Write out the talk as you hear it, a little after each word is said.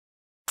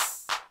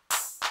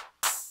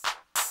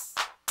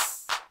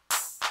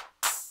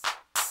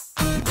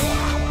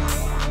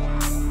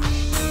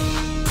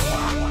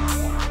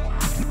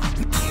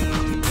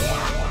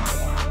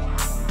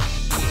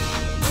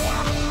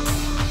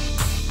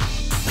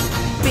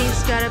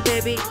got a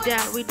baby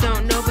that we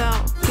don't know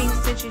about. Thinks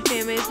that she's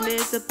famous,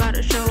 is about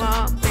to show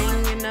out.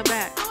 Bang in the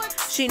back,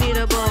 she need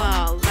a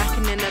blowout.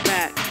 Lacking in the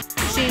back,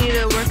 she need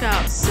a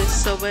workout.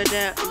 Sis over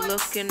there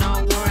looking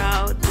all wore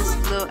out. This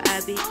little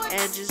Abby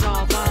edge is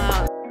all ball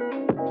out.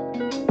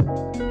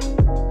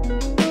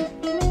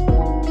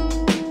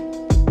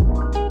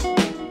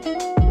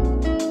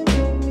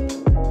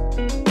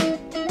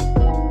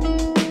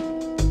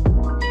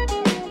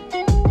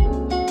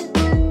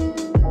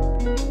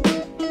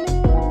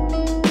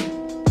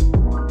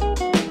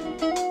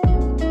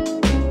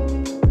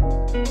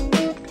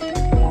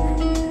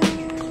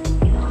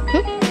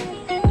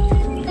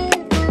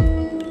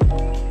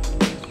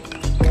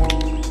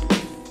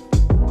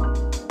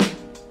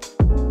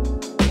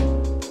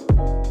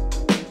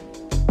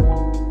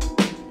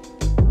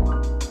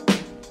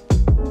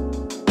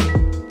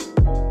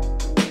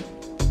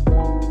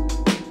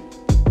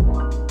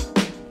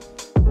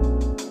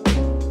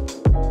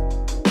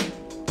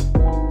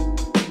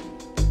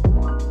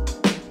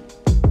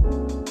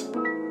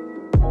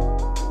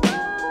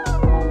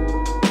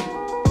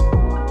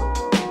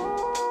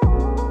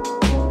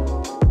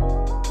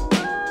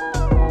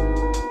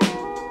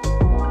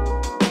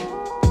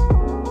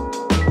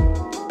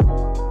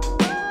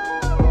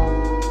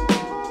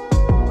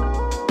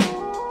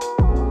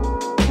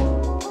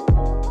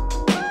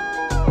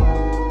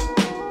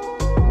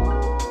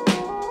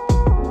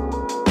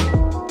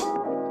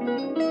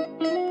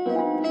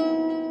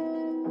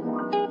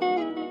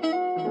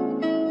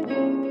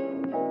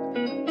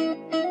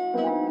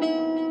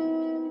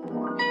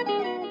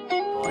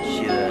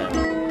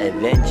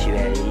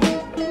 Eventually.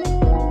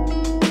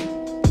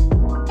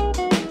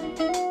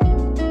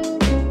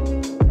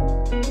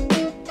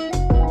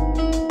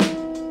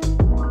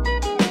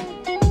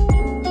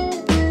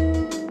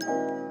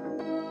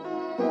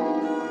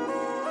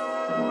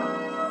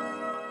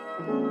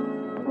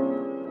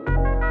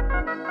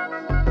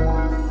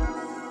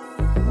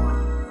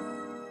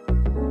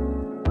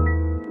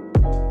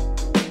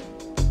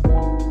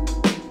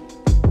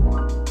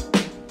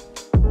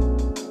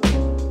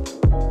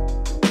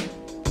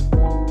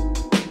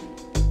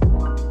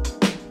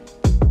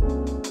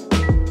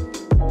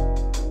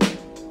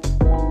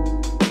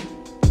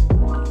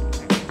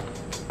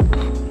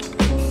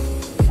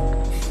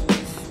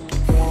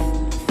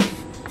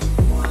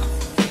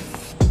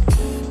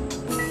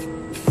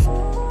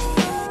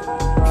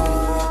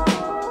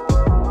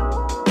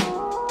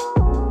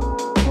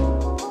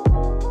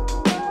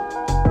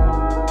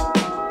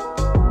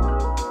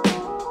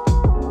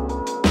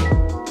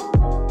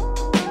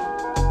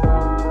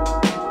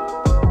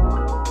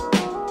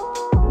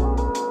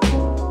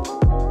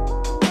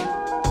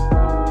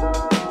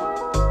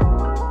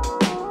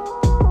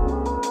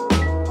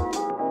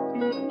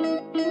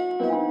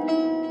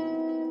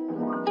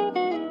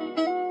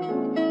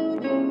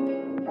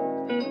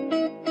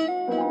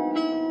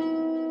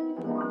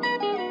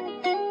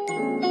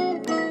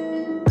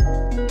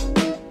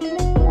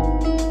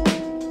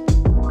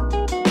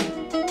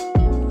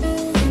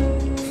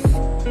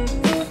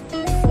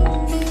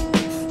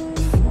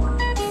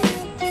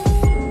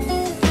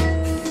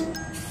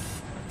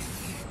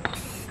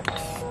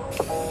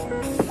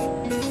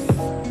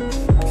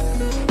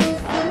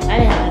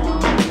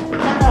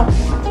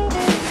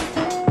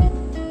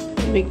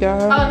 We go.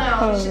 Oh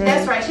no,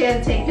 that's right. She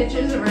had to take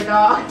pictures of her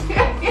dog.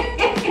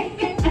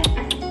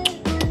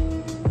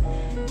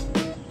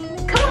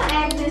 Come on,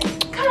 Agnes.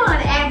 Come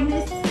on,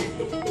 Agnes.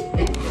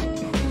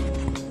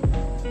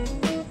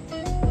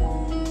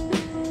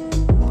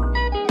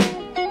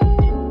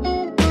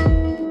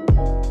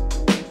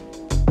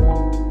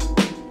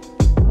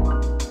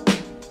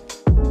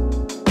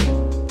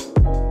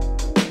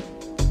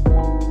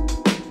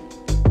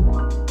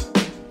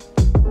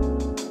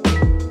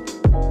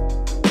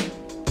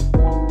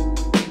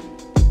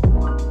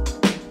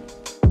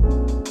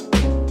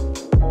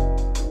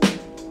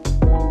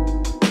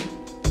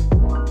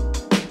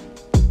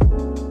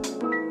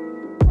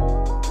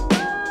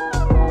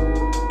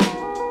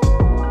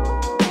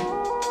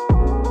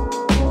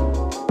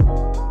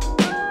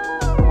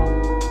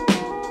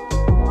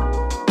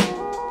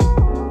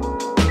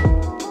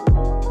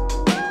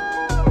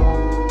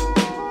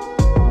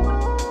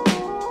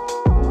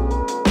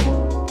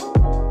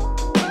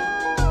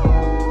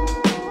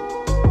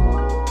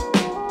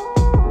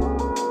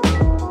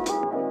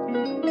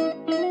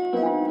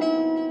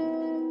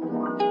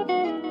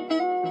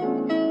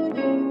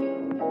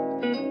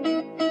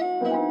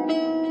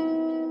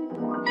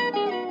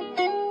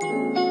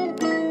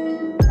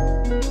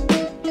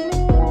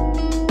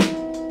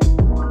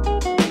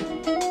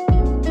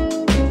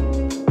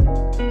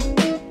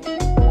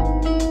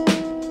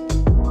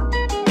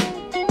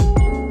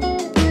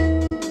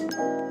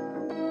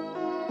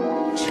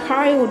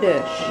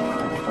 Childish.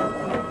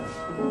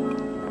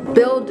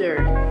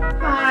 Builder.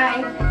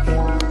 Hi.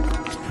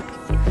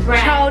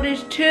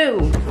 Childish too.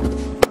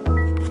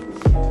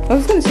 I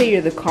was gonna say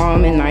you're the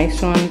calm and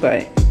nice one,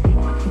 but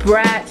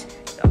brat,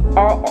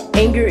 all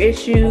anger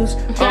issues.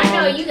 I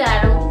know you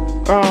got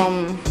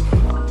them.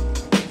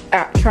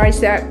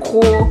 tricep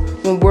core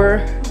when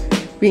we're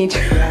being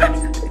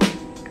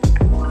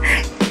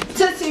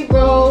Tootsie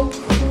roll.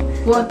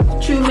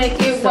 What you make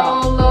it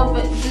roll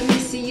over? Let me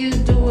see you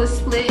do a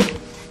split.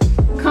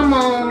 Come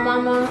on,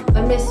 mama.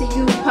 Let me see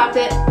you pop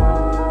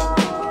that.